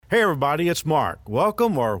Hey everybody, it's Mark.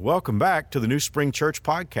 Welcome back to the New Spring Church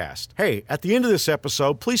Podcast. Hey, at the end of this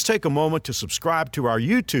episode, please take a moment to subscribe to our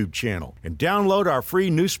YouTube channel and download our free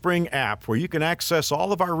New Spring app where you can access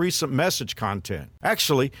all of our recent message content.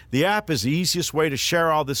 Actually, the app is the easiest way to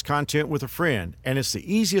share all this content with a friend, and it's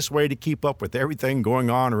the easiest way to keep up with everything going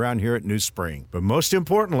on around here at New Spring. But most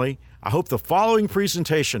importantly, I hope the following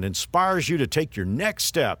presentation inspires you to take your next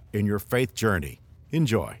step in your faith journey.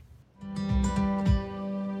 Enjoy.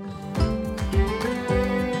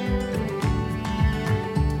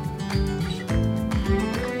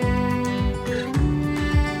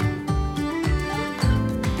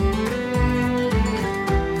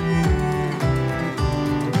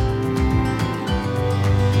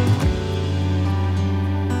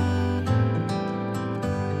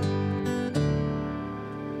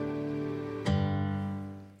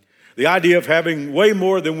 The idea of having way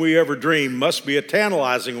more than we ever dreamed must be a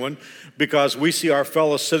tantalizing one because we see our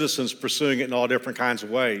fellow citizens pursuing it in all different kinds of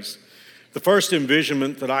ways. The first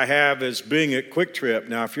envisionment that I have is being at Quick Trip.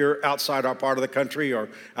 Now, if you're outside our part of the country or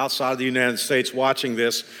outside of the United States watching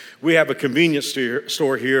this, we have a convenience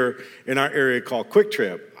store here in our area called Quick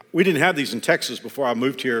Trip. We didn't have these in Texas before I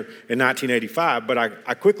moved here in 1985, but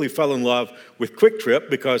I quickly fell in love with Quick Trip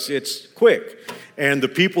because it's quick. And the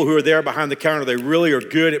people who are there behind the counter, they really are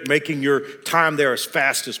good at making your time there as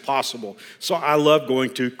fast as possible. So I love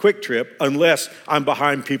going to Quick Trip unless I'm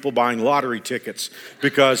behind people buying lottery tickets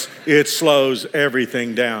because it slows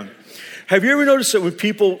everything down. Have you ever noticed that when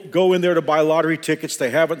people go in there to buy lottery tickets, they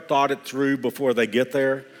haven't thought it through before they get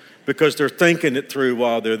there? Because they're thinking it through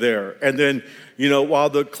while they're there. And then, while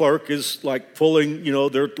the clerk is like pulling,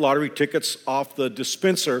 their lottery tickets off the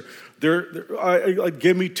dispenser,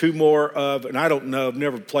 give me two more of, and I don't know, I've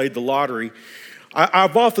never played the lottery.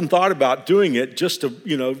 I've often thought about doing it just to,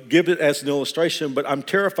 give it as an illustration, but I'm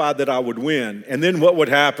terrified that I would win. And then what would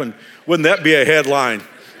happen? Wouldn't that be a headline?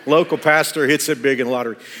 Local pastor hits it big in the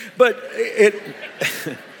lottery. But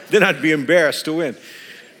then I'd be embarrassed to win.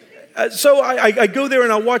 So I go there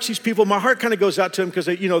and I watch these people. My heart kind of goes out to them because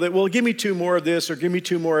they, well, give me two more of this or give me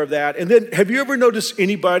two more of that. And then have you ever noticed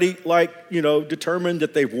anybody determined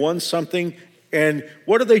that they've won something? And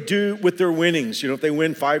what do they do with their winnings? If they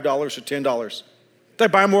win $5 or $10, they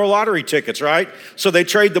buy more lottery tickets, right? So they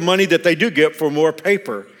trade the money that they do get for more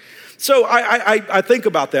paper. So I think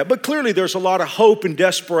about that. But clearly there's a lot of hope and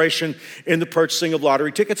desperation in the purchasing of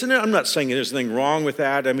lottery tickets. And I'm not saying there's anything wrong with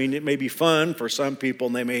that. I mean, it may be fun for some people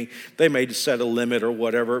and they may set a limit or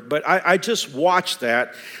whatever. But I just watch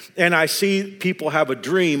that and I see people have a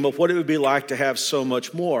dream of what it would be like to have so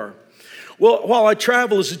much more. Well, while I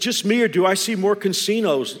travel, is it just me or do I see more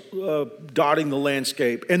casinos dotting the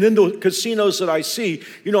landscape? And then the casinos that I see,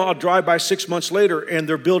 I'll drive by 6 months later and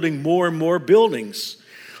they're building more and more buildings.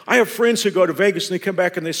 I have friends who go to Vegas and they come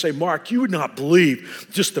back and they say, Mark, you would not believe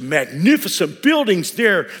just the magnificent buildings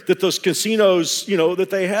there that those casinos, that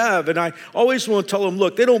they have. And I always want to tell them,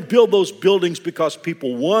 look, they don't build those buildings because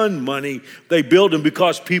people won money. They build them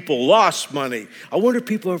because people lost money. I wonder if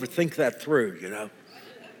people ever think that through,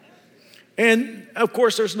 And of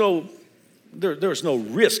course, there's no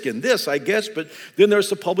risk in this, I guess, but then there's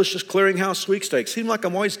the Publishers Clearinghouse sweepstakes. Seems like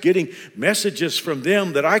I'm always getting messages from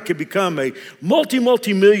them that I could become a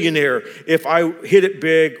multi-millionaire if I hit it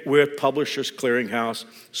big with Publishers Clearinghouse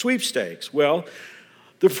sweepstakes. Well,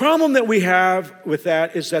 the problem that we have with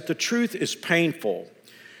that is that the truth is painful.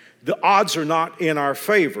 The odds are not in our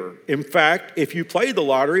favor. In fact, if you play the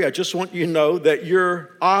lottery, I just want you to know that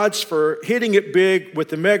your odds for hitting it big with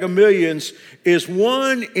the Mega Millions is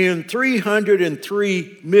 1 in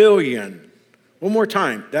 303 million. One more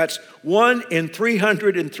time. That's 1 in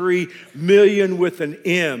 303 million with an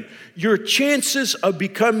M. Your chances of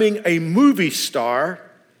becoming a movie star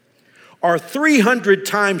are 300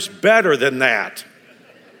 times better than that.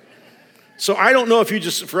 So I don't know if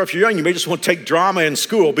if you're young, you may just want to take drama in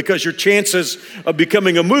school because your chances of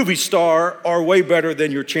becoming a movie star are way better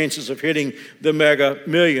than your chances of hitting the Mega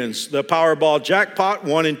Millions. The Powerball jackpot,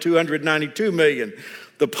 1 in 292 million.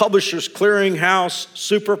 The Publishers Clearinghouse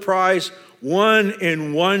super prize, 1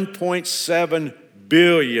 in 1.7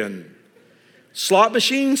 billion. Slot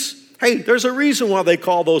machines, hey, there's a reason why they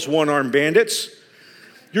call those one-armed bandits.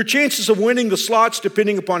 Your chances of winning the slots,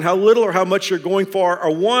 depending upon how little or how much you're going for, are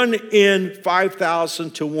 1 in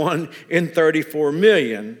 5,000 to 1 in 34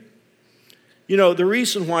 million. The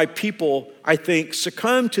reason why people, I think,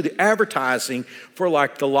 succumb to the advertising for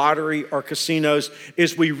like the lottery or casinos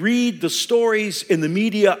is we read the stories in the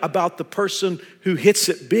media about the person who hits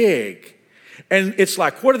it big. And it's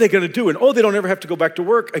like, what are they going to do? And they don't ever have to go back to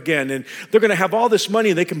work again. And they're going to have all this money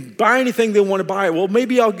and they can buy anything they want to buy. Well,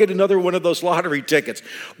 maybe I'll get another one of those lottery tickets.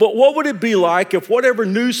 But what would it be like if whatever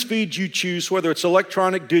news feed you choose, whether it's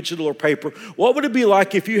electronic, digital, or paper, what would it be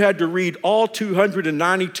like if you had to read all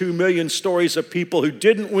 292 million stories of people who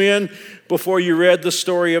didn't win before you read the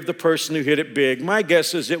story of the person who hit it big? My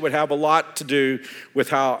guess is it would have a lot to do with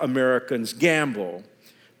how Americans gamble.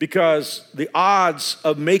 Because the odds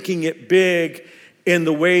of making it big in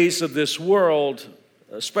the ways of this world,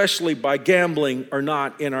 especially by gambling, are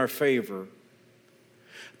not in our favor.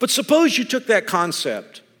 But suppose you took that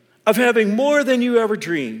concept of having more than you ever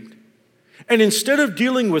dreamed, and instead of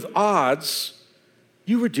dealing with odds,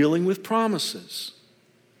 you were dealing with promises.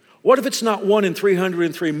 What if it's not 1 in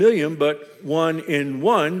 303 million, but 1 in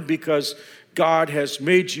 1, because God has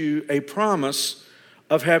made you a promise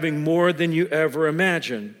of having more than you ever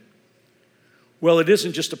imagined? Well, it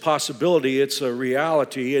isn't just a possibility, it's a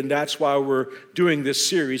reality, and that's why we're doing this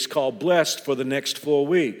series called Blessed for the next 4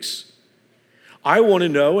 weeks. I want to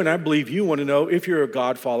know, and I believe you want to know, if you're a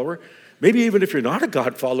God follower, maybe even if you're not a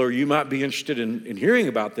God follower, you might be interested in hearing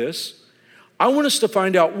about this. I want us to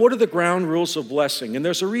find out what are the ground rules of blessing, and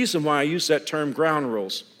there's a reason why I use that term ground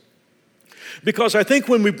rules. Because I think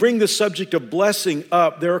when we bring the subject of blessing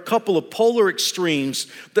up, there are a couple of polar extremes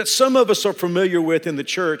that some of us are familiar with in the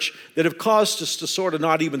church that have caused us to sort of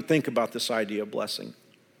not even think about this idea of blessing.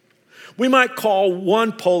 We might call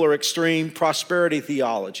one polar extreme prosperity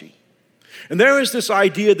theology. And there is this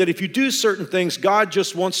idea that if you do certain things, God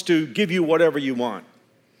just wants to give you whatever you want.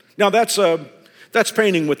 Now that's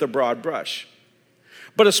painting with a broad brush.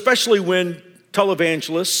 But especially when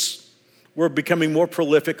televangelists were becoming more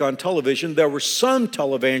prolific on television, there were some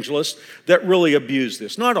televangelists that really abused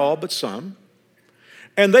this. Not all, but some.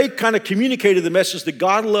 And they kind of communicated the message that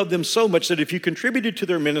God loved them so much that if you contributed to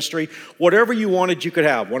their ministry, whatever you wanted, you could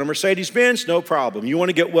have. Want a Mercedes-Benz? No problem. You want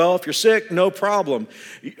to get well if you're sick? No problem.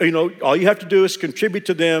 You know, all you have to do is contribute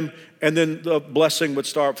to them, and then the blessing would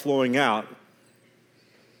start flowing out.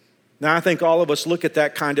 Now, I think all of us look at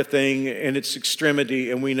that kind of thing in its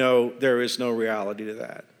extremity, and we know there is no reality to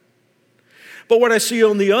that. But what I see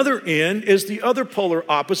on the other end is the other polar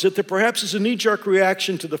opposite that perhaps is a knee-jerk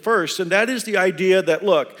reaction to the first, and that is the idea that,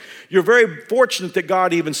 look, you're very fortunate that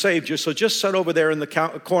God even saved you, so just sit over there in the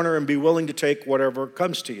corner and be willing to take whatever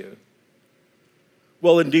comes to you.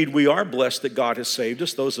 Well, indeed, we are blessed that God has saved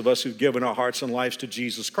us, those of us who've given our hearts and lives to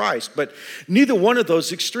Jesus Christ, but neither one of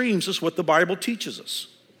those extremes is what the Bible teaches us.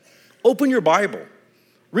 Open your Bible.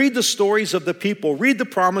 Read the stories of the people, read the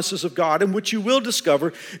promises of God, and what you will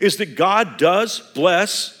discover is that God does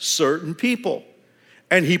bless certain people.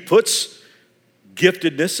 And He puts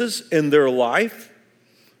giftednesses in their life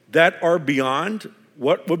that are beyond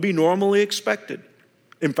what would be normally expected.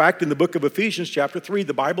 In fact, in the book of Ephesians chapter 3,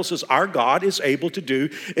 the Bible says our God is able to do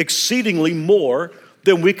exceedingly more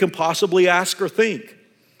than we can possibly ask or think.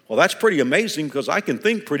 Well, that's pretty amazing because I can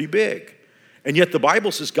think pretty big. And yet the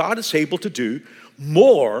Bible says God is able to do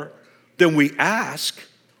more than we ask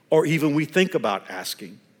or even we think about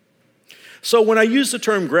asking. So when I use the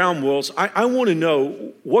term ground rules, I want to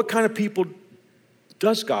know what kind of people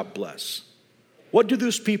does God bless? What do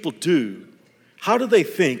those people do? How do they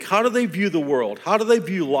think? How do they view the world? How do they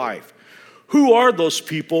view life? Who are those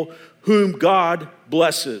people whom God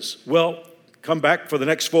blesses? Well, come back for the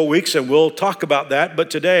next 4 weeks and we'll talk about that.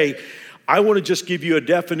 But today, I want to just give you a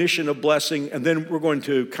definition of blessing, and then we're going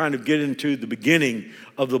to kind of get into the beginning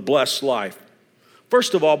of the blessed life.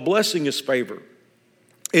 First of all, blessing is favor.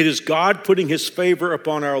 It is God putting His favor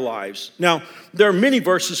upon our lives. Now, there are many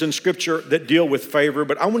verses in Scripture that deal with favor,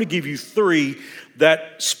 but I want to give you 3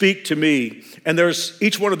 that speak to me. And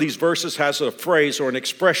each one of these verses has a phrase or an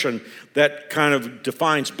expression that kind of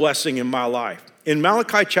defines blessing in my life. In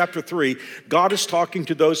Malachi chapter 3, God is talking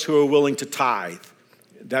to those who are willing to tithe.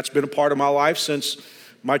 That's been a part of my life since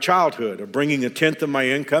my childhood, of bringing 1/10 of my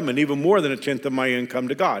income and even more than 1/10 of my income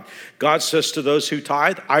to God. God says to those who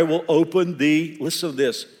tithe, I will open the, listen to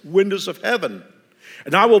this, windows of heaven.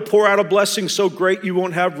 And I will pour out a blessing so great you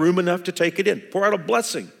won't have room enough to take it in. Pour out a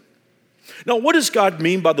blessing. Now, what does God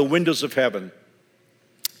mean by the windows of heaven?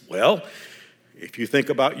 Well, if you think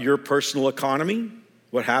about your personal economy,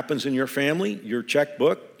 what happens in your family, your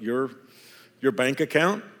checkbook, your bank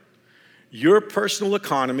account, your personal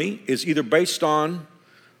economy is either based on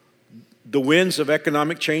the winds of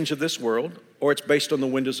economic change of this world, or it's based on the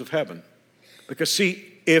windows of heaven. Because see,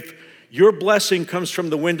 if your blessing comes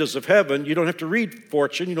from the windows of heaven, you don't have to read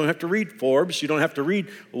Fortune, you don't have to read Forbes, you don't have to read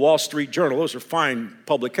Wall Street Journal. Those are fine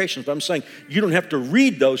publications, but I'm saying you don't have to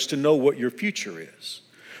read those to know what your future is.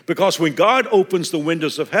 Because when God opens the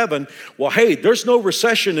windows of heaven, well, hey, there's no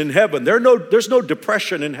recession in heaven. There's no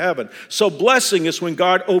depression in heaven. So blessing is when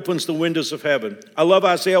God opens the windows of heaven. I love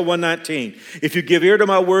Isaiah 119. If you give ear to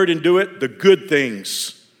my word and do it, the good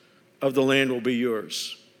things of the land will be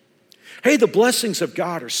yours. Hey, the blessings of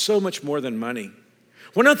God are so much more than money.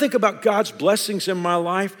 When I think about God's blessings in my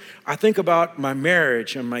life, I think about my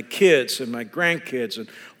marriage and my kids and my grandkids and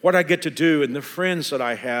what I get to do and the friends that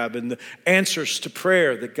I have and the answers to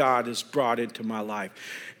prayer that God has brought into my life.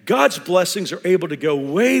 God's blessings are able to go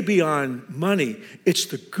way beyond money. It's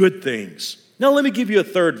the good things. Now let me give you a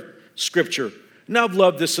third scripture. And I've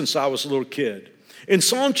loved this since I was a little kid. In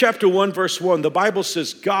Psalm chapter 1, verse 1, the Bible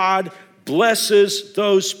says, God blesses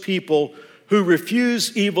those people who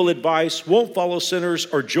refuse evil advice, won't follow sinners,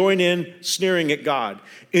 or join in sneering at God.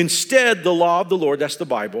 Instead, the law of the Lord, that's the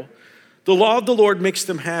Bible, the law of the Lord makes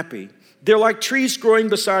them happy. They're like trees growing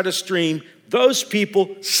beside a stream. Those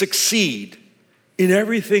people succeed in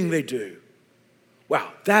everything they do.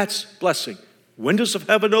 Wow, that's blessing. Windows of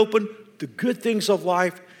heaven open, the good things of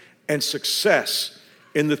life, and success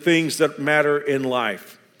in the things that matter in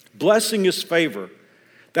life. Blessing is favor.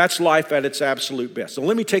 That's life at its absolute best. So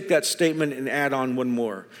let me take that statement and add on one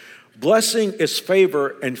more. Blessing is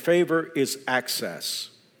favor, and favor is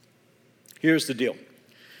access. Here's the deal.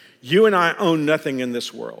 You and I own nothing in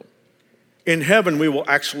this world. In heaven, we will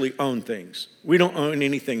actually own things. We don't own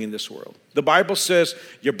anything in this world. The Bible says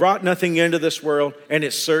you brought nothing into this world, and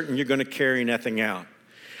it's certain you're going to carry nothing out.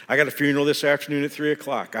 I got a funeral this afternoon at 3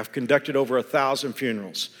 o'clock. I've conducted over 1,000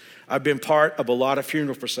 funerals. I've been part of a lot of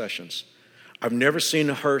funeral processions. I've never seen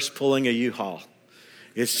a hearse pulling a U-Haul.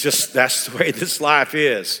 It's just, that's the way this life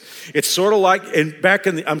is. It's sort of like,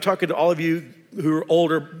 I'm talking to all of you who are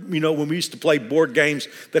older, when we used to play board games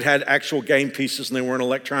that had actual game pieces and they weren't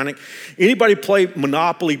electronic. Anybody play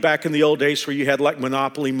Monopoly back in the old days where you had like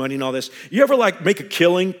Monopoly money and all this? You ever like make a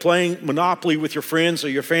killing playing Monopoly with your friends or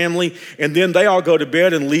your family, and then they all go to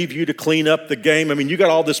bed and leave you to clean up the game? I mean, you got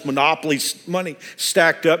all this Monopoly money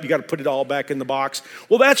stacked up. You got to put it all back in the box.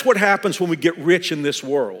 Well, that's what happens when we get rich in this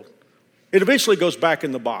world. It eventually goes back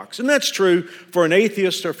in the box. And that's true for an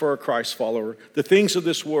atheist or for a Christ follower, the things of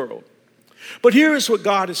this world. But here is what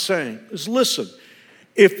God is saying, is listen,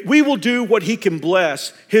 if we will do what he can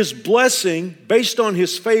bless, his blessing based on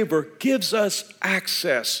his favor gives us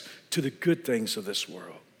access to the good things of this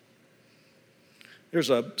world. There's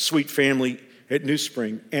a sweet family at New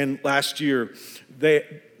Spring, and last year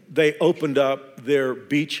they opened up their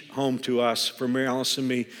beach home to us for Mary Alice and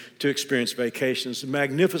me to experience vacations. A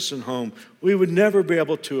magnificent home. We would never be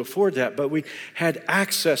able to afford that, but we had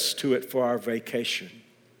access to it for our vacation.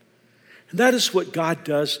 And that is what God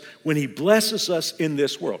does when he blesses us in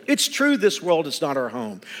this world. It's true this world is not our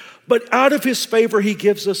home, but out of his favor, he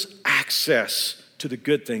gives us access to the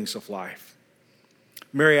good things of life.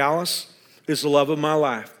 Mary Alice is the love of my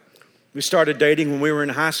life. We started dating when we were in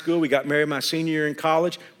high school. We got married my senior year in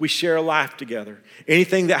college. We share a life together.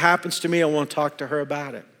 Anything that happens to me, I want to talk to her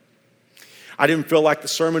about it. I didn't feel like the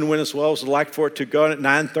sermon went as well as I'd like for it to go at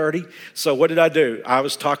 9:30. So what did I do? I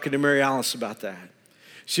was talking to Mary Alice about that.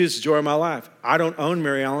 She's the joy of my life. I don't own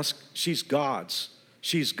Mary Alice. She's God's.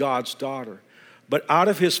 She's God's daughter. But out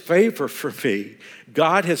of his favor for me,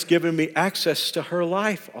 God has given me access to her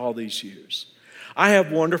life all these years. I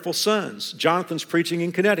have wonderful sons. Jonathan's preaching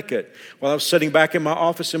in Connecticut. While I was sitting back in my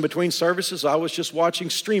office in between services, I was just watching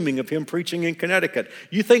streaming of him preaching in Connecticut.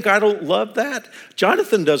 You think I don't love that?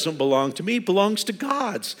 Jonathan doesn't belong to me. He belongs to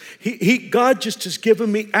God's. God just has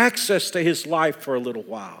given me access to his life for a little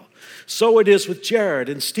while. So it is with Jared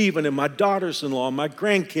and Stephen and my daughters-in-law and my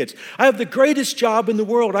grandkids. I have the greatest job in the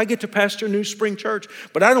world. I get to pastor New Spring Church,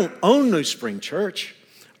 but I don't own New Spring Church.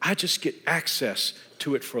 I just get access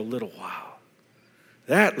to it for a little while.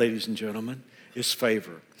 That, ladies and gentlemen, is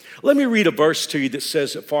favor. Let me read a verse to you that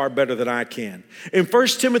says it far better than I can. In 1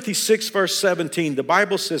 Timothy 6, verse 17, the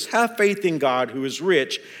Bible says, have faith in God who is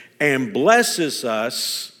rich and blesses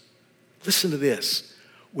us, listen to this,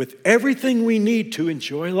 with everything we need to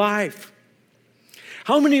enjoy life.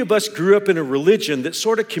 How many of us grew up in a religion that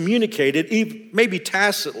sort of communicated, maybe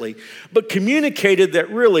tacitly, but communicated that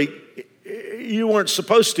really you weren't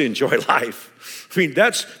supposed to enjoy life? I mean,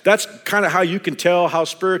 that's kind of how you can tell how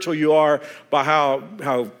spiritual you are by how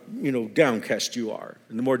downcast you are.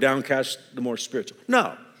 And the more downcast, the more spiritual.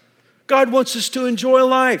 No. God wants us to enjoy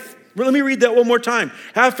life. Let me read that one more time.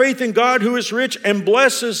 Have faith in God who is rich and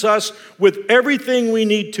blesses us with everything we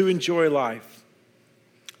need to enjoy life.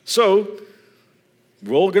 So,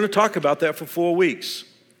 we're all going to talk about that for 4 weeks.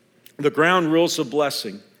 The ground rules of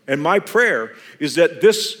blessing. And my prayer is that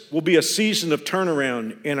this will be a season of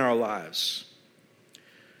turnaround in our lives.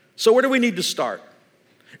 So where do we need to start?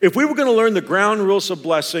 If we were going to learn the ground rules of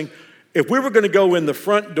blessing, if we were going to go in the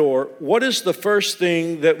front door, what is the first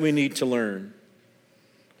thing that we need to learn?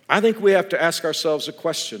 I think we have to ask ourselves a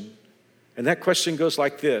question. And that question goes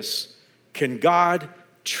like this: can God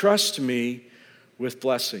trust me with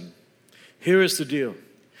blessing? Here is the deal.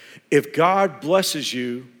 If God blesses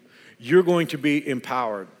you, you're going to be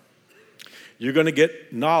empowered. You're going to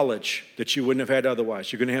get knowledge that you wouldn't have had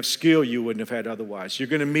otherwise. You're going to have skill you wouldn't have had otherwise. You're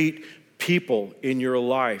going to meet people in your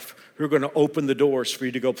life who are going to open the doors for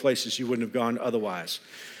you to go places you wouldn't have gone otherwise.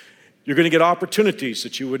 You're going to get opportunities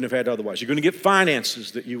that you wouldn't have had otherwise. You're going to get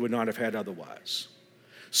finances that you would not have had otherwise.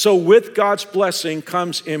 So with God's blessing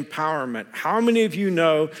comes empowerment. How many of you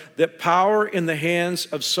know that power in the hands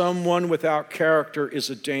of someone without character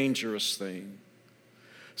is a dangerous thing?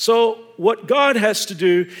 So what God has to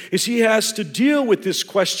do is he has to deal with this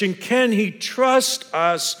question: can he trust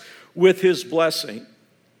us with his blessing?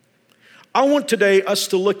 I want today us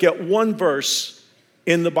to look at one verse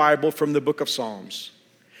in the Bible from the book of Psalms.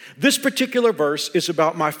 This particular verse is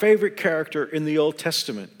about my favorite character in the Old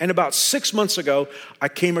Testament. And about 6 months ago, I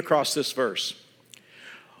came across this verse.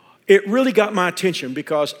 It really got my attention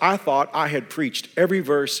because I thought I had preached every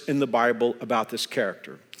verse in the Bible about this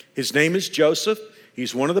character. His name is Joseph.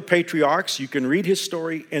 He's one of the patriarchs. You can read his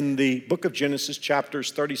story in the book of Genesis, chapters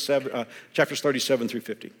 37 through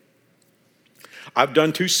 50. I've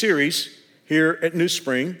done 2 series here at New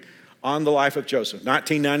Spring on the life of Joseph.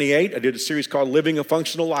 1998, I did a series called Living a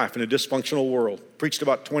Functional Life in a Dysfunctional World. Preached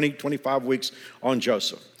about 25 weeks on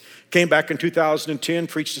Joseph. Came back in 2010,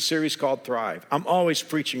 preached a series called Thrive. I'm always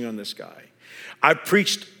preaching on this guy. I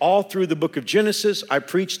preached all through the book of Genesis. I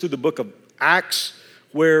preached through the book of Acts,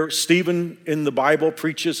 where Stephen in the Bible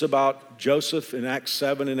preaches about Joseph in Acts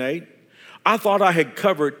 7 and 8. I thought I had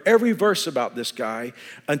covered every verse about this guy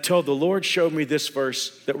until the Lord showed me this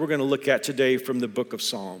verse that we're going to look at today from the book of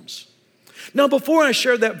Psalms. Now, before I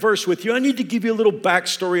share that verse with you, I need to give you a little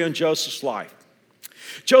backstory on Joseph's life.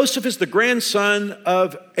 Joseph is the grandson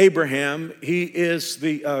of Abraham. He is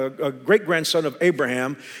the great-grandson of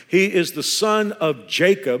Abraham. He is the son of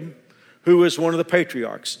Jacob, who is one of the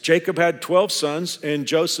patriarchs. Jacob had 12 sons, and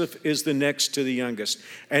Joseph is the next to the youngest,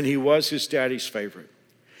 and he was his daddy's favorite.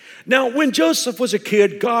 Now, when Joseph was a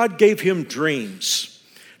kid, God gave him dreams.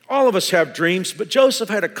 All of us have dreams, but Joseph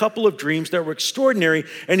had a couple of dreams that were extraordinary,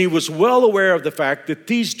 and he was well aware of the fact that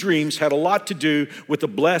these dreams had a lot to do with a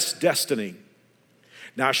blessed destiny.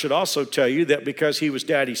 Now, I should also tell you that because he was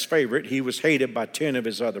daddy's favorite, he was hated by 10 of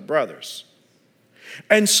his other brothers.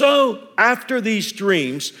 And so, after these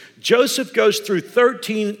dreams, Joseph goes through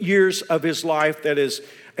 13 years of his life that is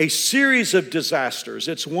a series of disasters.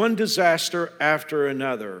 It's one disaster after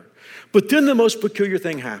another. But then the most peculiar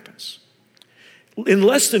thing happens. In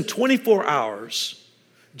less than 24 hours,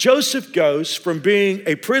 Joseph goes from being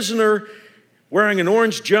a prisoner wearing an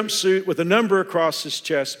orange jumpsuit with a number across his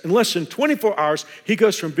chest. In less than 24 hours, he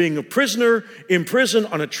goes from being a prisoner in prison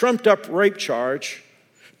on a trumped up rape charge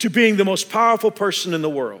to being the most powerful person in the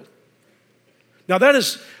world. Now that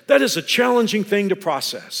is a challenging thing to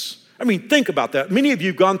process. I mean, think about that. Many of you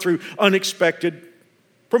have gone through unexpected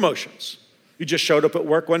promotions. You just showed up at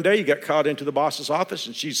work one day, you got called into the boss's office,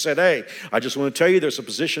 and she said, hey, I just want to tell you there's a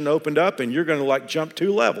position opened up, and you're going to jump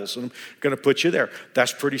 2 levels, and I'm going to put you there.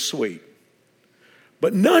 That's pretty sweet.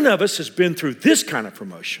 But none of us has been through this kind of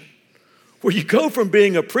promotion, where you go from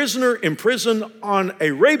being a prisoner in prison on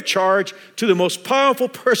a rape charge to the most powerful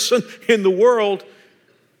person in the world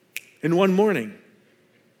in one morning.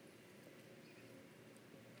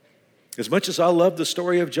 As much as I love the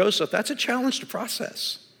story of Joseph, that's a challenge to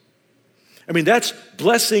process. I mean, that's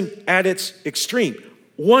blessing at its extreme.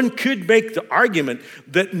 One could make the argument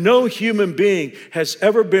that no human being has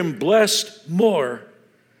ever been blessed more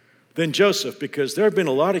than Joseph, because there have been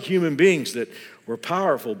a lot of human beings that were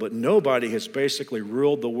powerful, but nobody has basically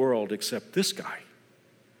ruled the world except this guy.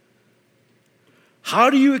 How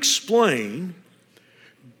do you explain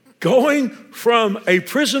going from a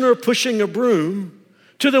prisoner pushing a broom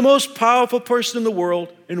to the most powerful person in the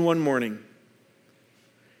world in one morning?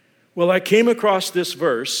 Well, I came across this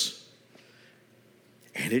verse,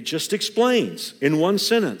 and it just explains in one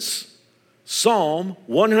sentence. Psalm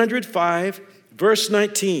 105, verse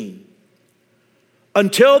 19.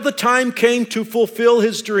 Until the time came to fulfill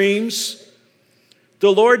his dreams, the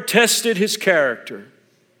Lord tested his character.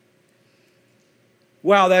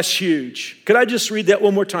 Wow, that's huge. Could I just read that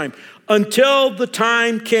one more time? Until the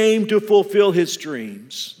time came to fulfill his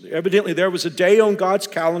dreams. Evidently, there was a day on God's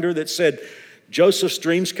calendar that said, Joseph's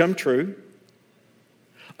dreams come true.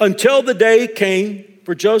 Until the day came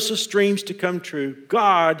for Joseph's dreams to come true,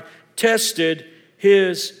 God tested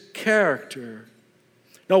his character.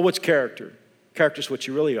 Now, what's character? Character is what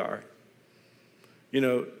you really are. You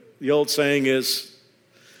know, the old saying is,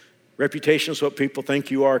 reputation is what people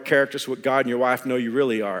think you are. Character is what God and your wife know you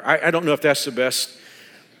really are. I don't know if that's the best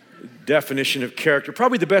definition of character.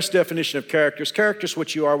 Probably the best definition of character is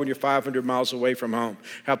what you are when you're 500 miles away from home,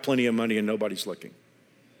 have plenty of money and nobody's looking.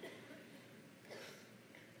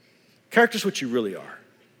 Character is what you really are.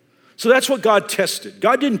 So that's what God tested.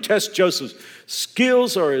 God didn't test Joseph's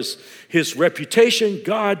skills or his reputation.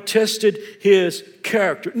 God tested his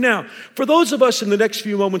character. Now, for those of us in the next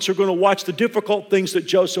few moments who are going to watch the difficult things that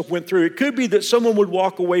Joseph went through, it could be that someone would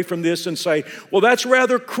walk away from this and say, well, that's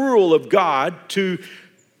rather cruel of God to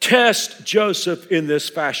test Joseph in this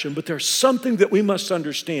fashion. But there's something that we must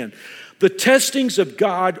understand. The testings of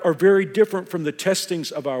God are very different from the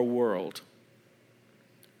testings of our world.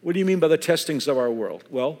 What do you mean by the testings of our world?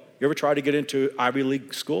 Well, you ever try to get into Ivy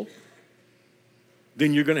League school?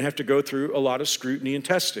 Then you're going to have to go through a lot of scrutiny and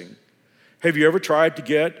testing. Have you ever tried to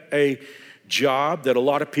get a job that a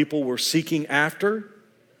lot of people were seeking after?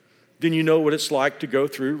 Then you know what it's like to go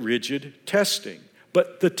through rigid testing.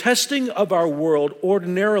 But the testing of our world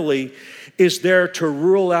ordinarily is there to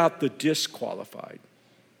rule out the disqualified.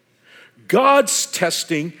 God's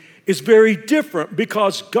testing is very different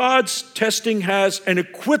because God's testing has an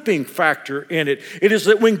equipping factor in it. It is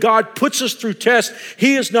that when God puts us through tests,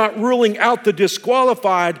 He is not ruling out the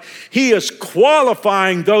disqualified. He is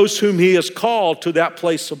qualifying those whom He has called to that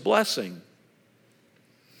place of blessing.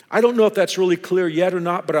 I don't know if that's really clear yet or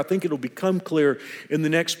not, but I think it'll become clear in the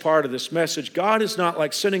next part of this message. God is not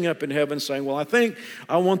like sitting up in heaven saying, well, I think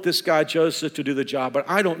I want this guy Joseph to do the job, but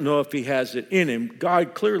I don't know if he has it in him.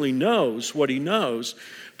 God clearly knows what he knows,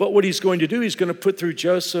 but what he's going to do, he's going to put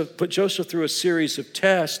Joseph through a series of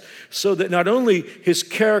tests so that not only his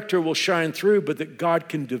character will shine through, but that God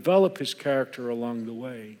can develop his character along the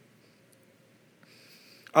way.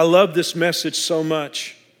 I love this message so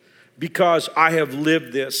much because I have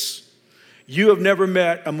lived this. You have never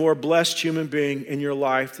met a more blessed human being in your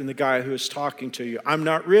life than the guy who is talking to you. I'm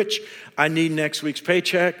not rich. I need next week's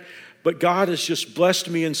paycheck. But God has just blessed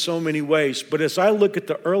me in so many ways. But as I look at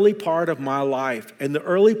the early part of my life and the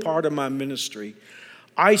early part of my ministry,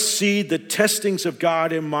 I see the testings of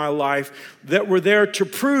God in my life that were there to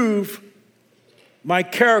prove my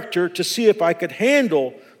character, to see if I could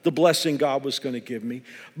handle the blessing God was going to give me.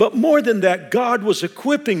 But more than that, God was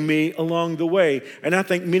equipping me along the way. And I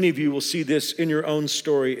think many of you will see this in your own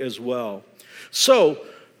story as well. So,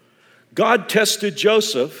 God tested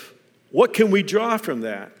Joseph. What can we draw from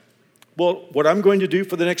that? Well, what I'm going to do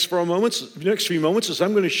for the next few moments is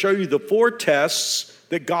I'm going to show you the 4 tests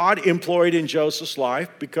that God employed in Joseph's life,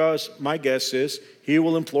 because my guess is He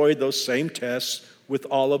will employ those same tests with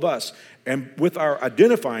all of us. And with our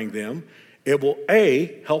identifying them, it will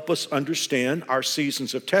A, help us understand our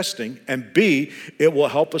seasons of testing, and B, it will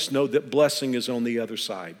help us know that blessing is on the other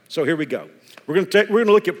side. So here we go. We're going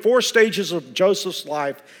to look at 4 stages of Joseph's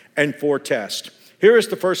life and 4 tests. Here is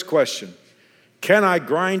the first question. Can I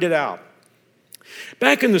grind it out?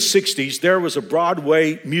 Back in the 60s, there was a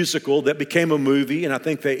Broadway musical that became a movie, and I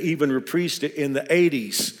think they even reprised it in the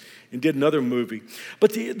 80s and did another movie.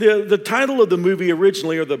 But the title of the movie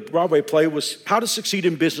originally, or the Broadway play, was How to Succeed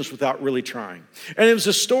in Business Without Really Trying. And it was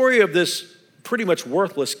a story of this pretty much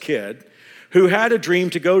worthless kid who had a dream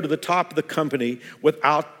to go to the top of the company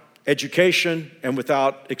without education and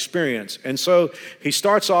without experience. And so he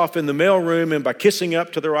starts off in the mailroom, and by kissing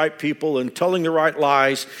up to the right people and telling the right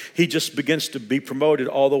lies, he just begins to be promoted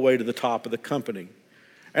all the way to the top of the company.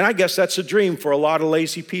 And I guess that's a dream for a lot of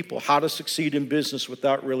lazy people, how to succeed in business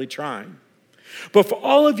without really trying. But for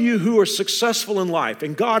all of you who are successful in life,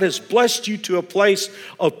 and God has blessed you to a place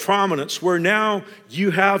of prominence where now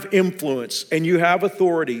you have influence and you have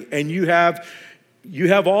authority and you have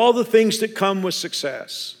all the things that come with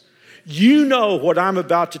success. You know what I'm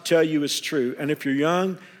about to tell you is true. And if you're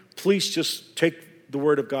young, please just take the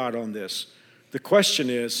word of God on this. The question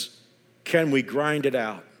is, can we grind it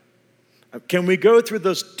out? Can we go through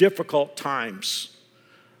those difficult times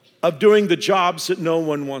of doing the jobs that no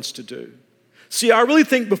one wants to do? See, I really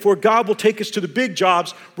think before God will take us to the big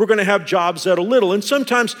jobs, we're going to have jobs that are little. And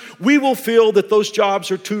sometimes we will feel that those jobs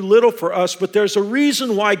are too little for us, but there's a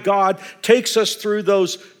reason why God takes us through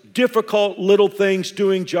those difficult little things,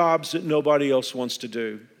 doing jobs that nobody else wants to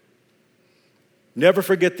do. Never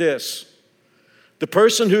forget this. The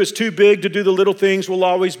person who is too big to do the little things will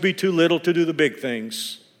always be too little to do the big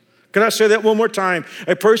things. Can I say that one more time?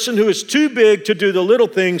 A person who is too big to do the little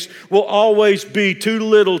things will always be too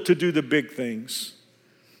little to do the big things.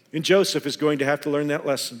 And Joseph is going to have to learn that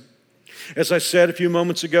lesson. As I said a few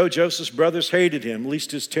moments ago, Joseph's brothers hated him, at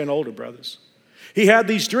least his 10 older brothers. He had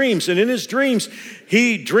these dreams, and in his dreams,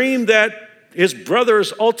 he dreamed that his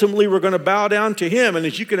brothers ultimately were going to bow down to him. And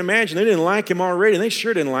as you can imagine, they didn't like him already, and they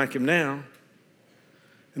sure didn't like him now.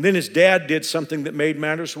 And then his dad did something that made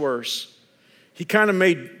matters worse. He kind of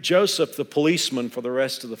made Joseph the policeman for the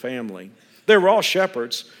rest of the family. They were all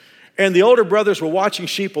shepherds, and the older brothers were watching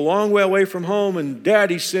sheep a long way away from home, and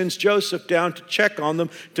Daddy sends Joseph down to check on them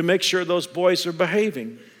to make sure those boys are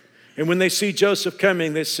behaving. And when they see Joseph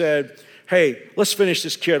coming, they said, hey, let's finish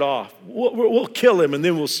this kid off. We'll kill him, and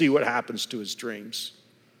then we'll see what happens to his dreams.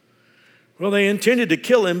 Well, they intended to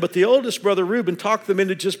kill him, but the oldest brother, Reuben, talked them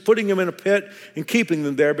into just putting him in a pit and keeping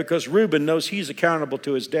them there because Reuben knows he's accountable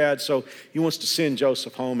to his dad, so he wants to send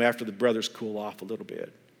Joseph home after the brothers cool off a little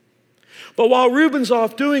bit. But while Reuben's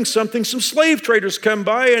off doing something, some slave traders come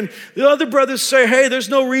by, and the other brothers say, hey, there's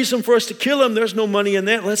no reason for us to kill him. There's no money in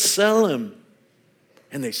that. Let's sell him.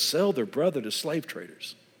 And they sell their brother to slave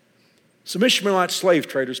traders. Some Ishmaelite slave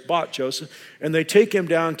traders bought Joseph, and they take him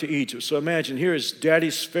down to Egypt. So imagine, here is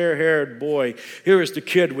daddy's fair-haired boy. Here is the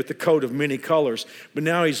kid with the coat of many colors. But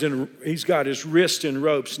now he's got his wrist in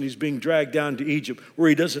ropes, and he's being dragged down to Egypt, where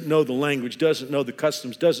he doesn't know the language, doesn't know the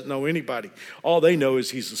customs, doesn't know anybody. All they know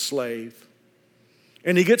is he's a slave.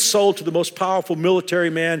 And he gets sold to the most powerful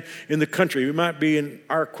military man in the country. He might be in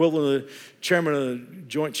our equivalent of the chairman of the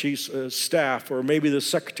Joint Chiefs Staff, or maybe the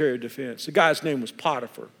Secretary of Defense. The guy's name was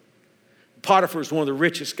Potiphar. Potiphar is one of the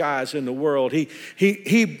richest guys in the world. He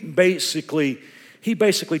basically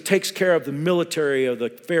takes care of the military of the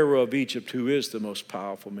Pharaoh of Egypt, who is the most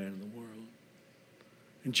powerful man in the world.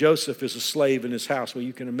 And Joseph is a slave in his house. Well,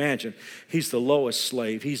 you can imagine, he's the lowest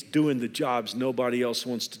slave. He's doing the jobs nobody else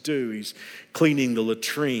wants to do. He's cleaning the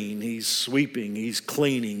latrine. He's sweeping. He's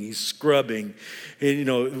cleaning. He's scrubbing.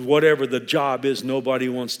 And, whatever the job is nobody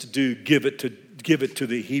wants to do, give it to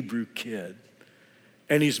the Hebrew kid.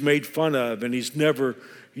 And he's made fun of, and he's never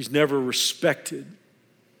respected.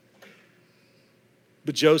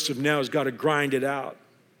 But Joseph now has got to grind it out.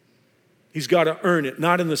 He's got to earn it,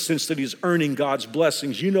 not in the sense that he's earning God's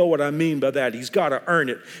blessings. You know what I mean by that. He's got to earn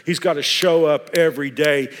it. He's got to show up every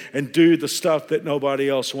day and do the stuff that nobody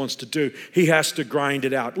else wants to do. He has to grind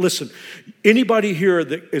it out. Listen, anybody here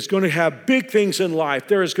that is going to have big things in life,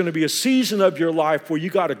 there is going to be a season of your life where you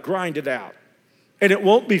got to grind it out. And it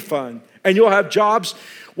won't be fun. And you'll have jobs.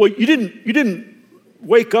 Well, you didn't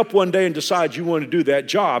wake up one day and decide you want to do that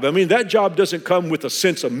job. I mean, that job doesn't come with a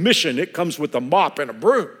sense of mission. It comes with a mop and a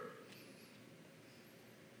broom.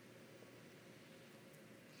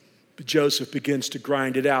 But Joseph begins to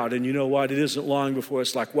grind it out. And you know what? It isn't long before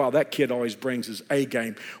it's like, wow, that kid always brings his A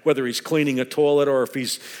game, whether he's cleaning a toilet or if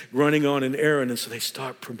he's running on an errand. And so they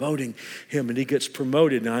start promoting him, and he gets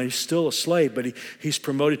promoted. Now, he's still a slave, but he's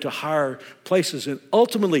promoted to higher places. And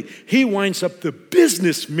ultimately, he winds up the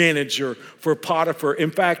business manager for Potiphar. In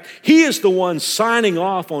fact, he is the one signing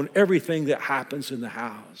off on everything that happens in the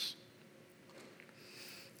house.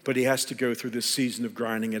 But he has to go through this season of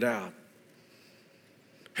grinding it out.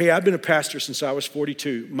 Hey, I've been a pastor since I was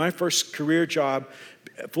 42. My first career job,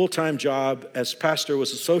 full-time job as pastor,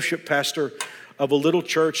 was associate pastor of a little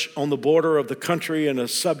church on the border of the country in a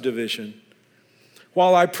subdivision.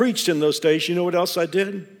 While I preached in those days, you know what else I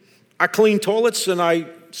did? I cleaned toilets and I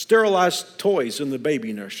sterilized toys in the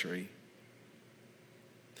baby nursery.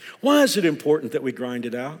 Why is it important that we grind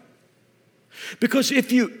it out? Because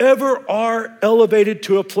if you ever are elevated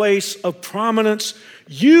to a place of prominence,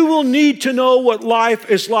 you will need to know what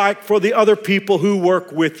life is like for the other people who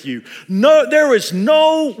work with you. No, there is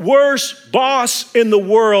no worse boss in the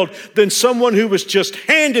world than someone who was just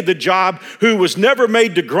handed the job, who was never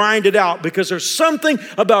made to grind it out, because there's something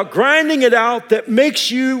about grinding it out that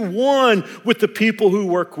makes you one with the people who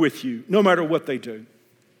work with you, no matter what they do.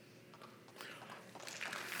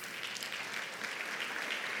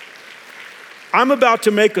 I'm about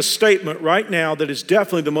to make a statement right now that is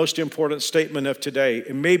definitely the most important statement of today,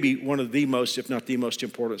 and maybe one of the most, if not the most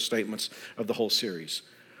important statements of the whole series.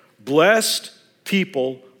 Blessed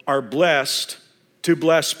people are blessed to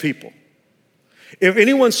bless people. If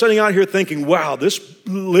anyone's sitting out here thinking, wow, this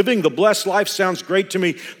living the blessed life sounds great to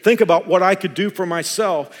me, think about what I could do for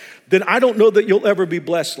myself, then I don't know that you'll ever be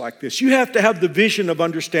blessed like this. You have to have the vision of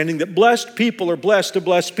understanding that blessed people are blessed to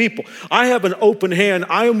bless people. I have an open hand.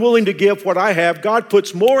 I am willing to give what I have. God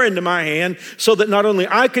puts more into my hand so that not only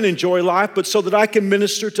I can enjoy life, but so that I can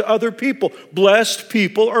minister to other people. Blessed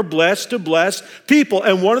people are blessed to bless people.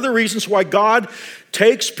 And one of the reasons why God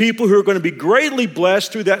takes people who are going to be greatly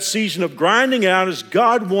blessed through that season of grinding out is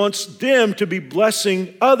God wants them to be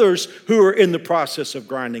blessing others who are in the process of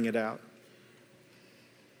grinding it out.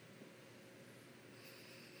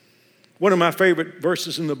 One of my favorite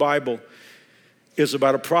verses in the Bible is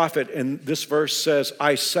about a prophet, and this verse says,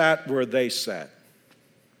 I sat where they sat,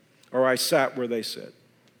 or I sat where they sat.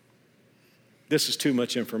 This is too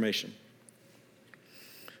much information.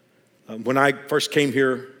 When I first came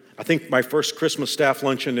here, I think my first Christmas staff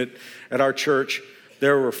luncheon at our church,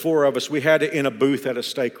 there were 4 of us. We had it in a booth at a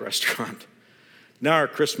steak restaurant. Now our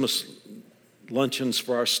Christmas luncheons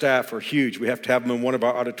for our staff are huge. We have to have them in one of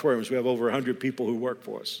our auditoriums. We have over 100 people who work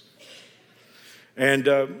for us. And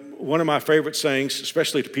one of my favorite sayings,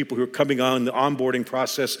 especially to people who are coming on the onboarding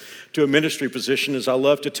process to a ministry position, is I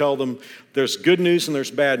love to tell them there's good news and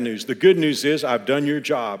there's bad news. The good news is I've done your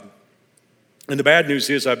job. And the bad news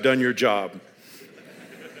is I've done your job.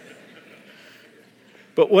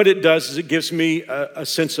 But what it does is it gives me a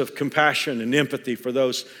sense of compassion and empathy for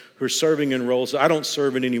those who are serving in roles. I don't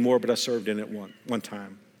serve in anymore, but I served in it one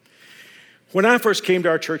time. When I first came to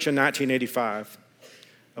our church in 1985,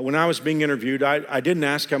 when I was being interviewed, I didn't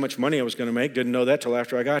ask how much money I was going to make. Didn't know that till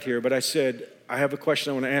after I got here. But I said, I have a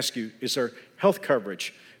question I want to ask you. Is there health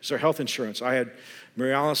coverage? Is there health insurance? I had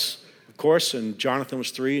Mary Alice, of course, and Jonathan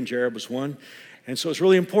was 3 and Jared was 1. And so it's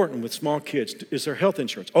really important with small kids. Is there health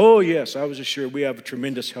insurance? Oh, yes, I was assured we have a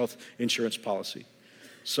tremendous health insurance policy.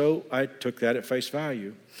 So I took that at face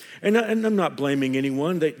value. And I'm not blaming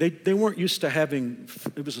anyone. They weren't used to having,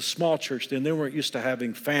 it was a small church then, they weren't used to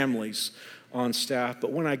having families on staff.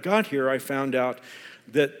 But when I got here, I found out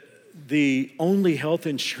that the only health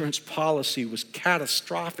insurance policy was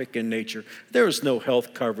catastrophic in nature. There was no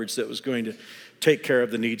health coverage that was going to take care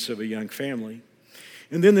of the needs of a young family.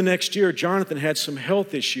 And then the next year, Jonathan had some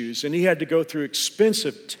health issues, and he had to go through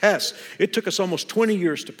expensive tests. It took us almost 20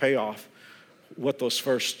 years to pay off what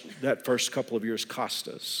that first couple of years cost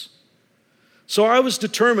us. So I was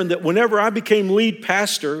determined that whenever I became lead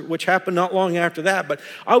pastor, which happened not long after that, but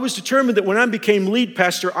I was determined that when I became lead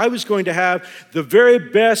pastor, I was going to have the very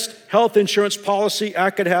best health insurance policy I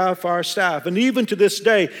could have for our staff. And even to this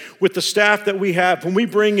day, with the staff that we have, when we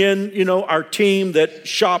bring in, our team that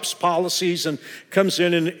shops policies and comes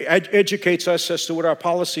in and educates us as to what our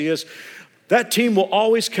policy is, that team will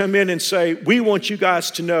always come in and say, we want you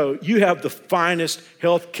guys to know you have the finest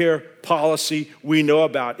health care policy we know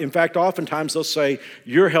about. In fact, oftentimes they'll say,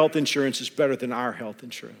 your health insurance is better than our health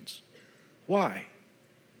insurance. Why?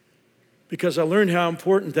 Because I learned how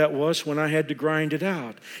important that was when I had to grind it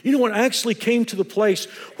out. When I actually came to the place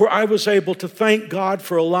where I was able to thank God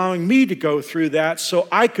for allowing me to go through that so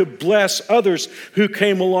I could bless others who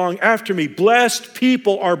came along after me. Blessed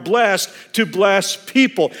people are blessed to bless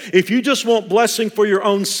people. If you just want blessing for your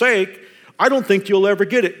own sake, I don't think you'll ever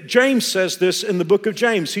get it. James says this in the book of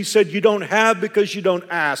James. He said, you don't have because you don't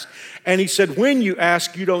ask. And he said, when you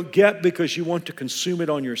ask, you don't get because you want to consume it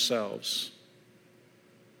on yourselves.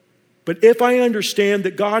 But if I understand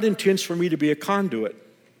that God intends for me to be a conduit,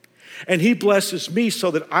 and He blesses me so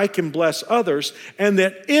that I can bless others, and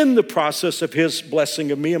that in the process of His blessing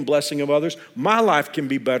of me and blessing of others, my life can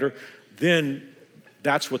be better, then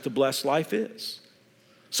that's what the blessed life is.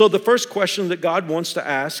 So the first question that God wants to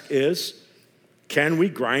ask is, can we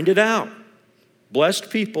grind it out? Blessed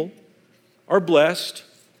people are blessed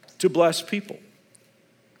to bless people.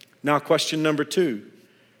 Now, question number 2.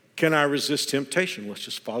 Can I resist temptation? Let's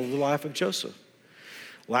just follow the life of Joseph.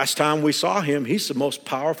 Last time we saw him, he's the most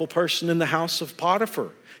powerful person in the house of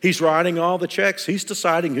Potiphar. He's writing all the checks. He's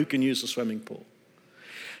deciding who can use the swimming pool.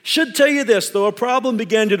 Should tell you this, though, a problem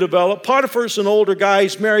began to develop. Potiphar's an older guy.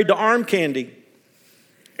 He's married to arm candy.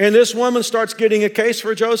 And this woman starts getting a case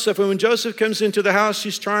for Joseph. And when Joseph comes into the house,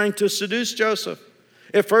 she's trying to seduce Joseph.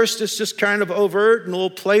 At first, it's just kind of overt and a little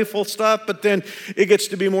playful stuff, but then it gets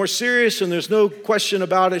to be more serious, and there's no question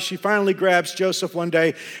about it. She finally grabs Joseph one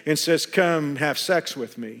day and says, come have sex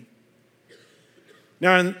with me.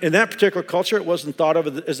 Now, in that particular culture, it wasn't thought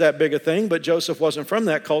of as that big a thing, but Joseph wasn't from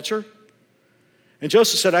that culture. And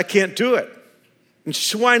Joseph said, I can't do it. And she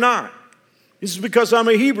said, why not? This is because I'm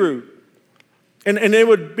a Hebrew. And it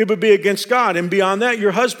would be against God. And beyond that,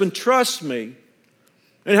 your husband trusts me.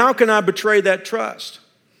 And how can I betray that trust?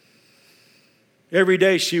 Every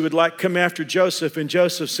day she would come after Joseph, and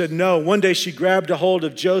Joseph said no. One day she grabbed a hold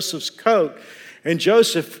of Joseph's coat, and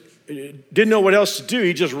Joseph didn't know what else to do.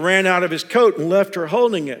 He just ran out of his coat and left her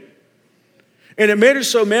holding it. And it made her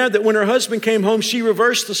so mad that when her husband came home, she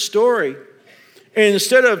reversed the story. And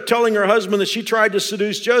instead of telling her husband that she tried to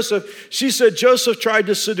seduce Joseph, she said Joseph tried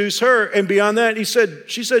to seduce her. And beyond that,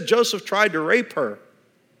 she said Joseph tried to rape her.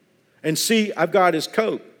 And see, I've got his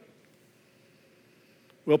coat.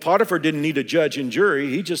 Well, Potiphar didn't need a judge and jury.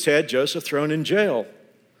 He just had Joseph thrown in jail.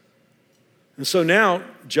 And so now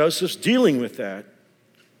Joseph's dealing with that.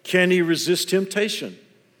 Can he resist temptation?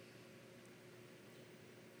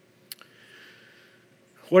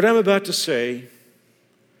 What I'm about to say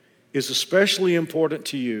is especially important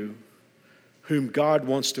to you, whom God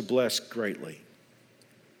wants to bless greatly.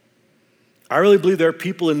 I really believe there are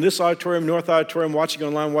people in this auditorium, North Auditorium, watching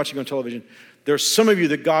online, watching on television. There are some of you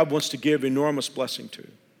that God wants to give enormous blessing to.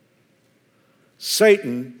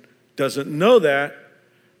 Satan doesn't know that,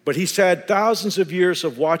 but he's had thousands of years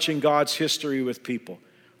of watching God's history with people.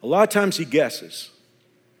 A lot of times he guesses.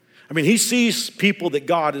 I mean, he sees people that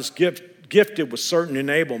God has gifted with certain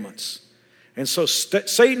enablements. And so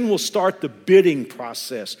Satan will start the bidding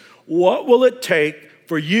process. What will it take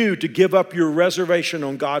for you to give up your reservation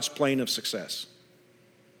on God's plane of success?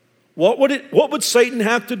 What would Satan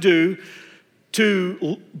have to do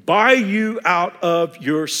to buy you out of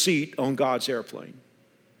your seat on God's airplane?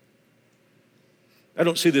 I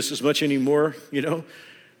don't see this as much anymore,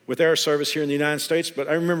 with air service here in the United States, but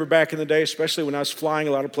I remember back in the day, especially when I was flying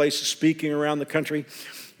a lot of places, speaking around the country,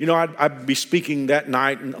 I'd be speaking that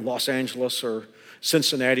night in Los Angeles or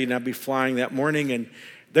Cincinnati, and I'd be flying that morning, and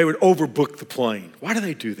they would overbook the plane. Why do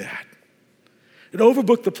they do that? They'd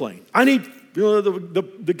overbook the plane. I need,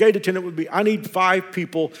 the gate attendant would be, I need 5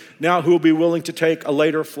 people now who will be willing to take a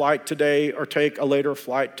later flight today or take a later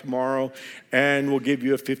flight tomorrow, and we'll give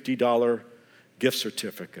you a $50 gift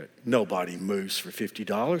certificate. Nobody moves for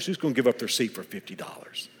 $50. Who's going to give up their seat for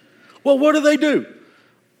 $50? Well, what do?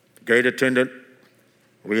 Gate attendant,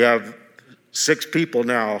 we have 6 people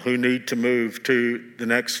now who need to move to the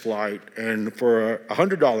next flight, and for a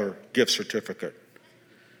 $100 gift certificate.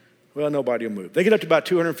 Well, nobody will move. They get up to about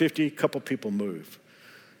 250, a couple people move.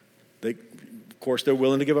 Of course, they're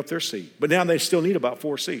willing to give up their seat, but now they still need about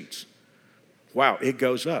 4 seats. Wow, it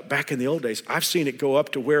goes up. Back in the old days, I've seen it go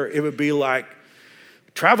up to where it would be like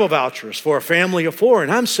travel vouchers for a family of 4,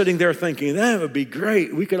 and I'm sitting there thinking, that would be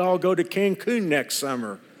great. We could all go to Cancun next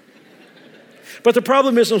summer. But the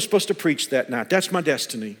problem is I'm supposed to preach that night. That's my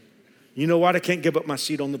destiny. You know what? I can't give up my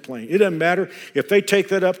seat on the plane. It doesn't matter if they take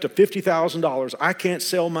that up to $50,000. I can't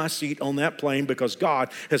sell my seat on that plane because God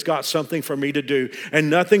has got something for me to do. And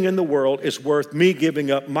nothing in the world is worth me giving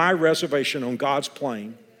up my reservation on God's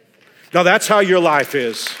plane. Now that's how your life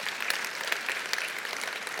is.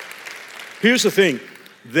 Here's the thing.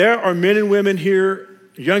 There are men and women here,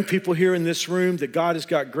 young people here in this room, that God has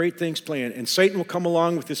got great things planned. And Satan will come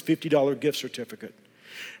along with this $50 gift certificate.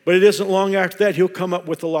 But it isn't long after that, he'll come up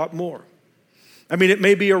with a lot more. I mean, it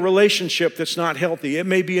may be a relationship that's not healthy. It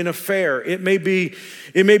may be an affair. It may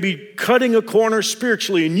be cutting a corner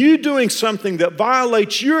spiritually and you doing something that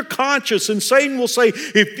violates your conscience. And Satan will say,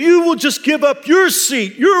 if you will just give up your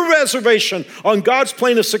seat, your reservation on God's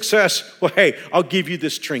plane of success, well, hey, I'll give you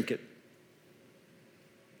this trinket.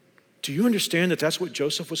 Do you understand that that's what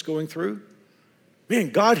Joseph was going through? Man,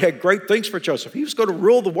 God had great things for Joseph. He was going to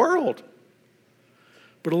rule the world.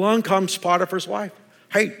 But along comes Potiphar's wife.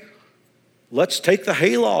 Hey, let's take the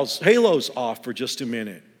halos off for just a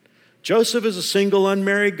minute. Joseph is a single,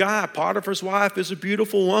 unmarried guy. Potiphar's wife is a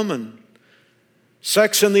beautiful woman.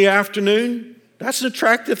 Sex in the afternoon, that's an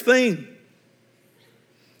attractive thing.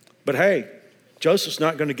 But hey, Joseph's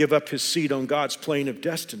not going to give up his seat on God's plane of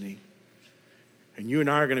destiny. And you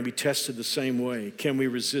and I are going to be tested the same way. Can we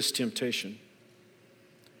resist temptation?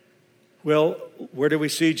 Well, where do we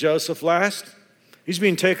see Joseph last? He's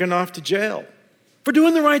being taken off to jail for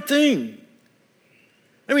doing the right thing.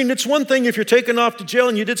 I mean, it's one thing if you're taken off to jail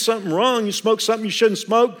and you did something wrong, you smoked something you shouldn't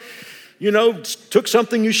smoke, took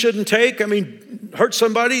something you shouldn't take, hurt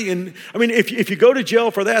somebody. And if you go to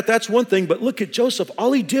jail for that, that's one thing. But look at Joseph.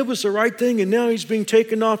 All he did was the right thing, and now he's being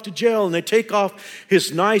taken off to jail. And they take off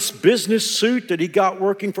his nice business suit that he got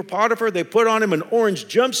working for Potiphar. They put on him an orange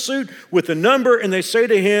jumpsuit with a number, and they say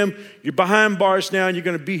to him, you're behind bars now, and you're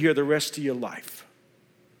going to be here the rest of your life.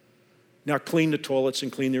 Now clean the toilets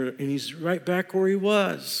and and he's right back where he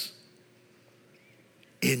was.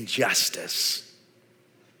 Injustice.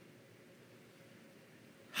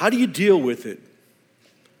 How do you deal with it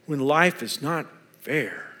when life is not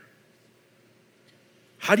fair?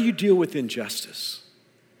 How do you deal with injustice?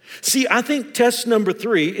 See, I think test number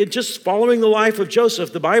 3, just following the life of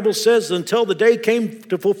Joseph, the Bible says until the day came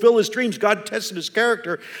to fulfill his dreams, God tested his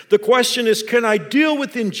character. The question is, can I deal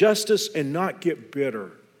with injustice and not get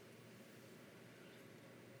bitter?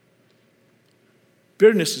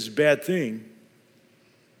 Bitterness is a bad thing.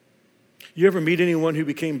 You ever meet anyone who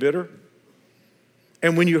became bitter?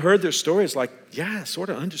 And when you heard their story, it's like, yeah, I sort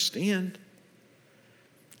of understand.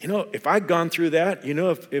 If I'd gone through that,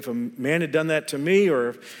 if a man had done that to me,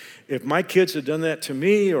 or if my kids had done that to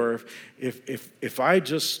me, or if I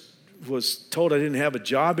just was told I didn't have a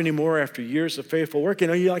job anymore after years of faithful work.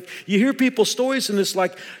 You hear people's stories and it's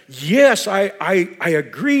like, yes, I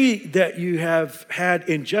agree that you have had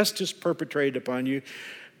injustice perpetrated upon you,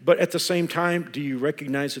 but at the same time, do you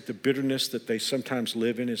recognize that the bitterness that they sometimes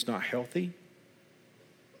live in is not healthy?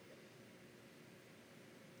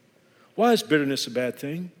 Why is bitterness a bad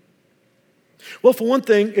thing? Well, for one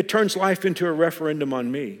thing, it turns life into a referendum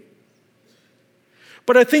on me.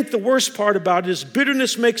 But I think the worst part about it is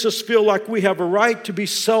bitterness makes us feel like we have a right to be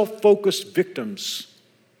self-focused victims.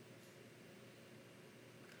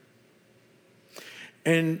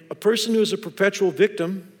 And a person who is a perpetual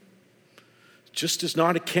victim just is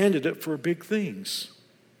not a candidate for big things.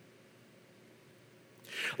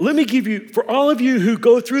 Let me give you, for all of you who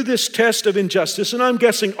go through this test of injustice, and I'm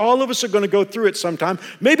guessing all of us are going to go through it sometime,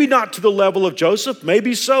 maybe not to the level of Joseph,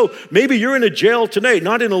 maybe so. Maybe you're in a jail today,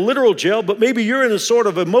 not in a literal jail, but maybe you're in a sort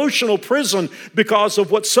of emotional prison because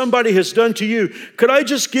of what somebody has done to you. Could I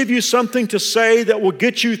just give you something to say that will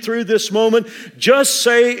get you through this moment? Just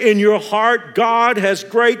say in your heart, God has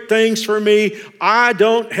great things for me. I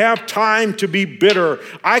don't have time to be bitter.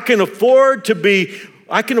 I can afford to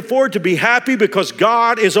be happy because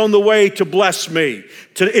God is on the way to bless me.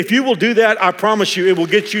 If you will do that, I promise you it will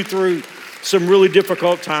get you through some really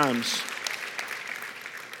difficult times.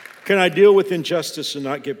 Can I deal with injustice and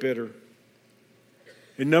not get bitter?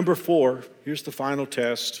 And number 4, here's the final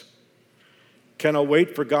test. Can I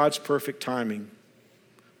wait for God's perfect timing?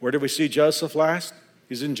 Where did we see Joseph last?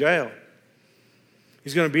 He's in jail.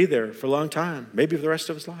 He's going to be there for a long time, maybe for the rest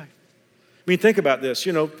of his life. I mean, think about this.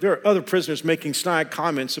 There are other prisoners making snide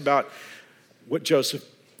comments about what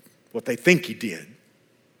they think he did.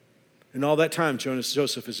 And all that time,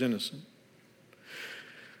 Joseph is innocent.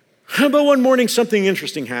 But one morning, something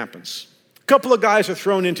interesting happens. A couple of guys are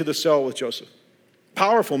thrown into the cell with Joseph.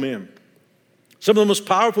 Powerful men. Some of the most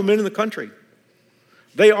powerful men in the country.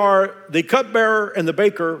 They are the cupbearer and the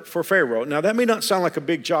baker for Pharaoh. Now, that may not sound like a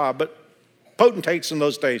big job, but potentates in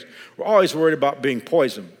those days were always worried about being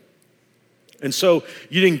poisoned. And so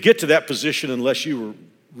you didn't get to that position unless you were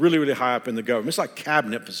really, really high up in the government. It's like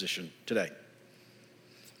cabinet position today.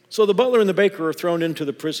 So the butler and the baker are thrown into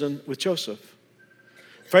the prison with Joseph.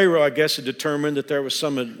 Pharaoh, I guess, had determined that there was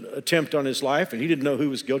some attempt on his life, and he didn't know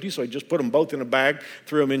who was guilty, so he just put them both in a bag,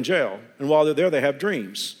 threw them in jail. And while they're there, they have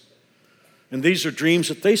dreams. And these are dreams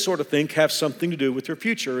that they sort of think have something to do with their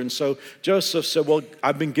future. And so Joseph said, well,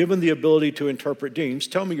 I've been given the ability to interpret dreams.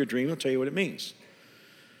 Tell me your dream, I'll tell you what it means.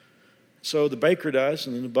 So the baker does,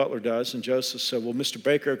 and then the butler does, and Joseph said, well, Mr.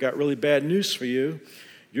 Baker, I've got really bad news for you.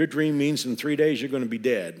 Your dream means in 3 days you're going to be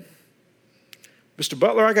dead. Mr.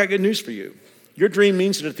 Butler, I got good news for you. Your dream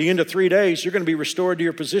means that at the end of 3 days, you're going to be restored to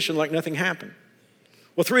your position like nothing happened.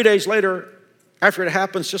 Well, 3 days later, after it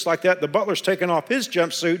happens just like that, the butler's taking off his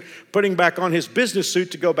jumpsuit, putting back on his business suit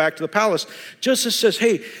to go back to the palace. Joseph says,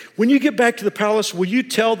 hey, when you get back to the palace, will you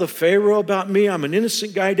tell the Pharaoh about me? I'm an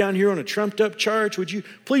innocent guy down here on a trumped up charge. Would you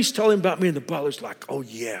please tell him about me? And the butler's like, oh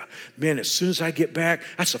yeah, man, as soon as I get back,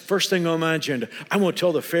 that's the first thing on my agenda. I'm going to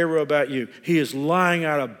tell the Pharaoh about you. He is lying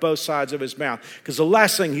out of both sides of his mouth because the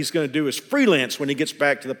last thing he's going to do is freelance when he gets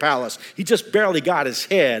back to the palace. He just barely got his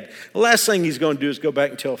head. The last thing he's going to do is go back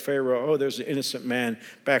and tell Pharaoh, oh, there's an innocent man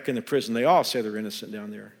back in the prison. They all say they're innocent down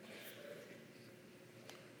there.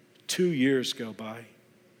 2 years go by.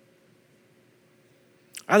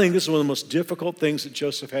 I think this is one of the most difficult things that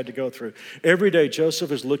Joseph had to go through. Every day,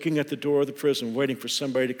 Joseph is looking at the door of the prison, waiting for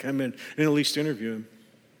somebody to come in and at least interview him.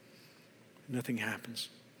 Nothing happens.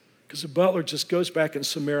 Because the butler just goes back and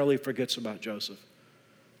summarily forgets about Joseph.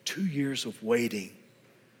 2 years of waiting.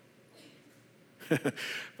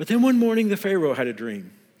 But then one morning, the Pharaoh had a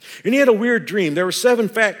dream. And he had a weird dream. There were 7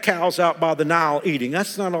 fat cows out by the Nile eating.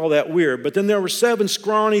 That's not all that weird. But then there were 7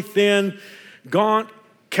 scrawny, thin, gaunt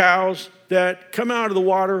cows that come out of the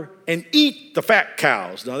water and eat the fat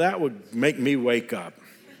cows. Now that would make me wake up.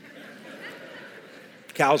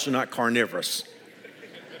 Cows are not carnivorous.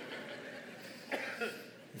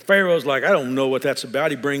 Pharaoh's like, I don't know what that's about.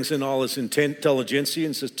 He brings in all his intelligentsia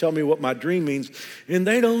and says, tell me what my dream means. And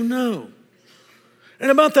they don't know. And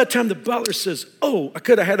about that time, the butler says, oh, I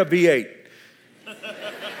could have had a V8.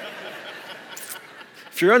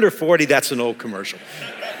 If you're under 40, that's an old commercial.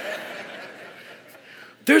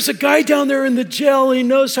 There's a guy down there in the jail. He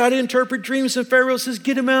knows how to interpret dreams. And Pharaoh says,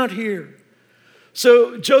 get him out here.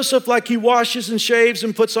 So Joseph, like he washes and shaves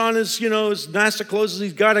and puts on his nicer clothes as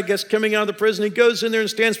he's got, I guess, coming out of the prison. He goes in there and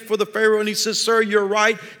stands before the Pharaoh and he says, sir, you're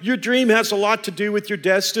right. Your dream has a lot to do with your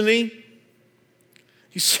destiny.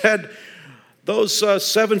 He said, those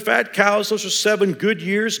 7 fat cows, those are 7 good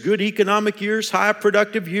years, good economic years, high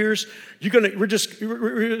productive years. We're just going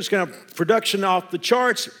to have production off the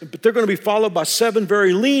charts, but they're going to be followed by 7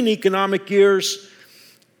 very lean economic years.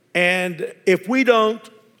 And if we don't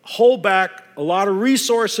hold back a lot of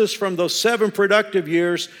resources from those 7 productive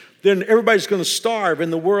years, then everybody's going to starve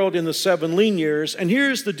in the world in the 7 lean years. And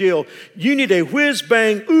here's the deal. You need a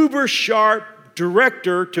whiz-bang, uber-sharp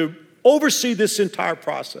director to oversee this entire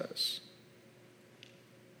process.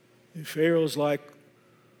 And Pharaoh's like,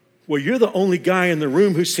 well, you're the only guy in the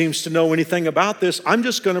room who seems to know anything about this. I'm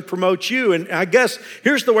just going to promote you. And I guess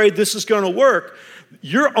here's the way this is going to work.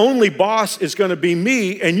 Your only boss is going to be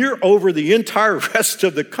me, and you're over the entire rest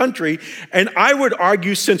of the country. And I would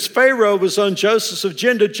argue, since Pharaoh was on Joseph's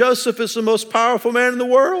agenda, Joseph is the most powerful man in the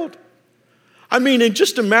world. I mean, in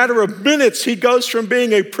just a matter of minutes, he goes from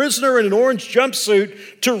being a prisoner in an orange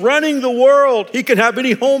jumpsuit to running the world. He can have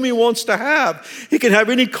any home he wants to have. He can have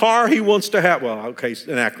any car he wants to have. Well, okay,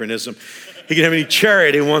 anachronism. He can have any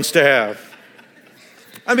chariot he wants to have.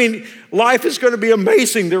 I mean, life is going to be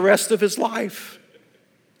amazing the rest of his life.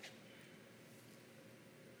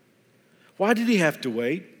 Why did he have to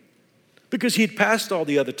wait? Because he'd passed all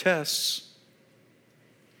the other tests.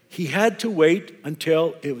 He had to wait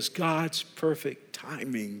until it was God's perfect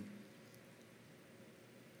timing.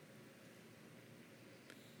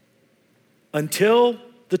 Until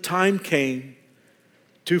the time came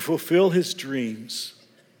to fulfill his dreams,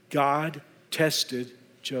 God tested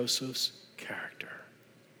Joseph's character.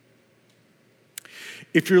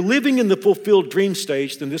 If you're living in the fulfilled dream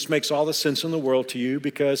stage, then this makes all the sense in the world to you,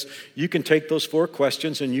 because you can take those 4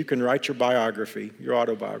 questions and you can write your biography, your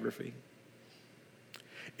autobiography.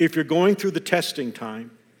 If you're going through the testing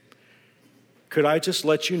time, could I just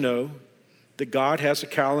let you know that God has a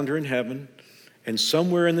calendar in heaven, and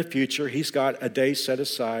somewhere in the future, he's got a day set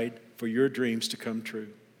aside for your dreams to come true.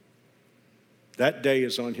 That day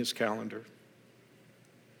is on his calendar.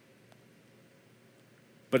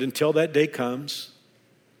 But until that day comes,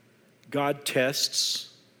 God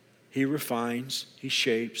tests, he refines, he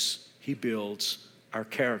shapes, he builds our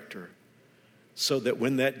character, so that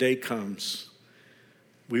when that day comes,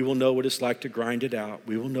 we will know what it's like to grind it out.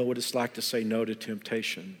 We will know what it's like to say no to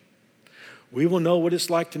temptation. We will know what it's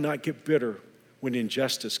like to not get bitter when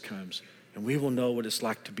injustice comes. And we will know what it's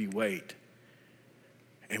like to be weighed.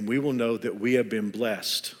 And we will know that we have been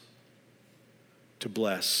blessed to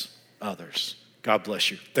bless others. God bless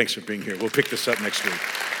you. Thanks for being here. We'll pick this up next week.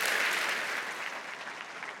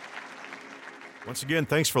 Once again,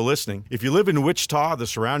 thanks for listening. If you live in Wichita, the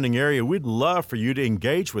surrounding area, we'd love for you to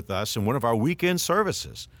engage with us in one of our weekend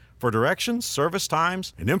services. For directions, service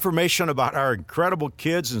times, and information about our incredible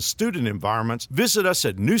kids and student environments, visit us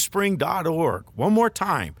at newspring.org. One more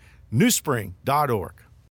time, newspring.org.